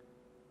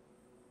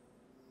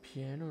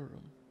piano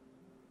room.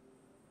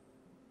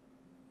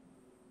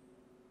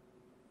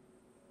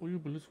 All your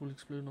bullets will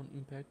explode on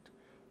impact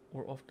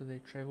or after they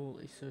travel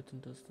a certain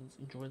distance.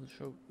 Enjoy the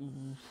show.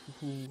 Ooh,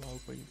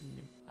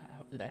 I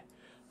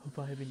hope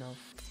I have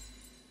enough.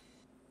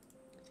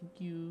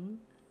 Thank you.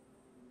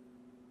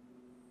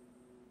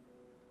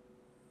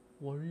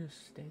 Warrior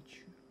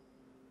statue.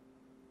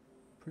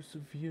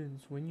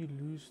 Perseverance. When you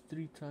lose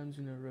 3 times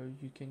in a row,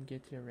 you can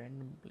get a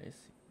random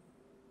blessing.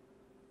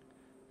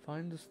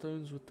 Find the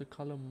stones with the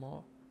colored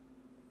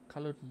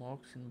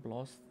marks and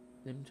blast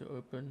them to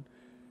open.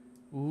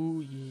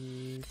 Ooh,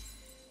 yes.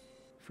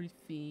 Free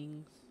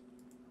things.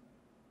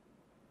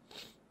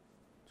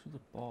 To the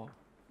bar.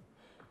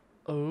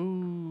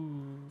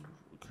 Oh,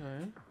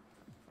 okay.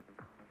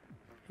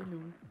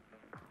 Hello.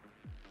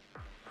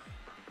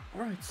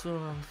 Alright, so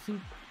I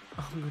think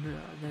I'm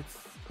gonna, that's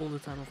all the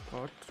time I've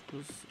got,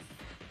 because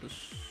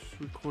this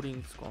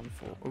recording's gone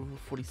for over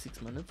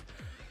 46 minutes.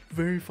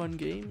 Very fun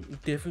game.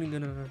 Definitely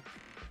gonna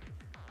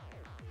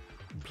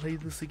play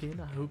this again.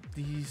 I hope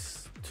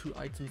these 2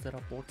 items that I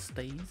bought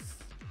stays.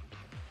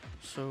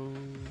 So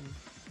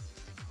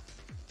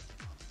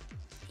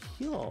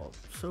yeah,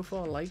 so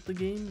far I like the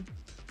game.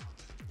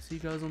 See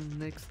you guys on the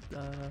next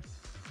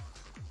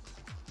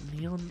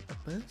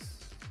neonabyss.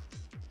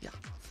 Yeah,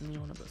 it's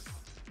neonabyss.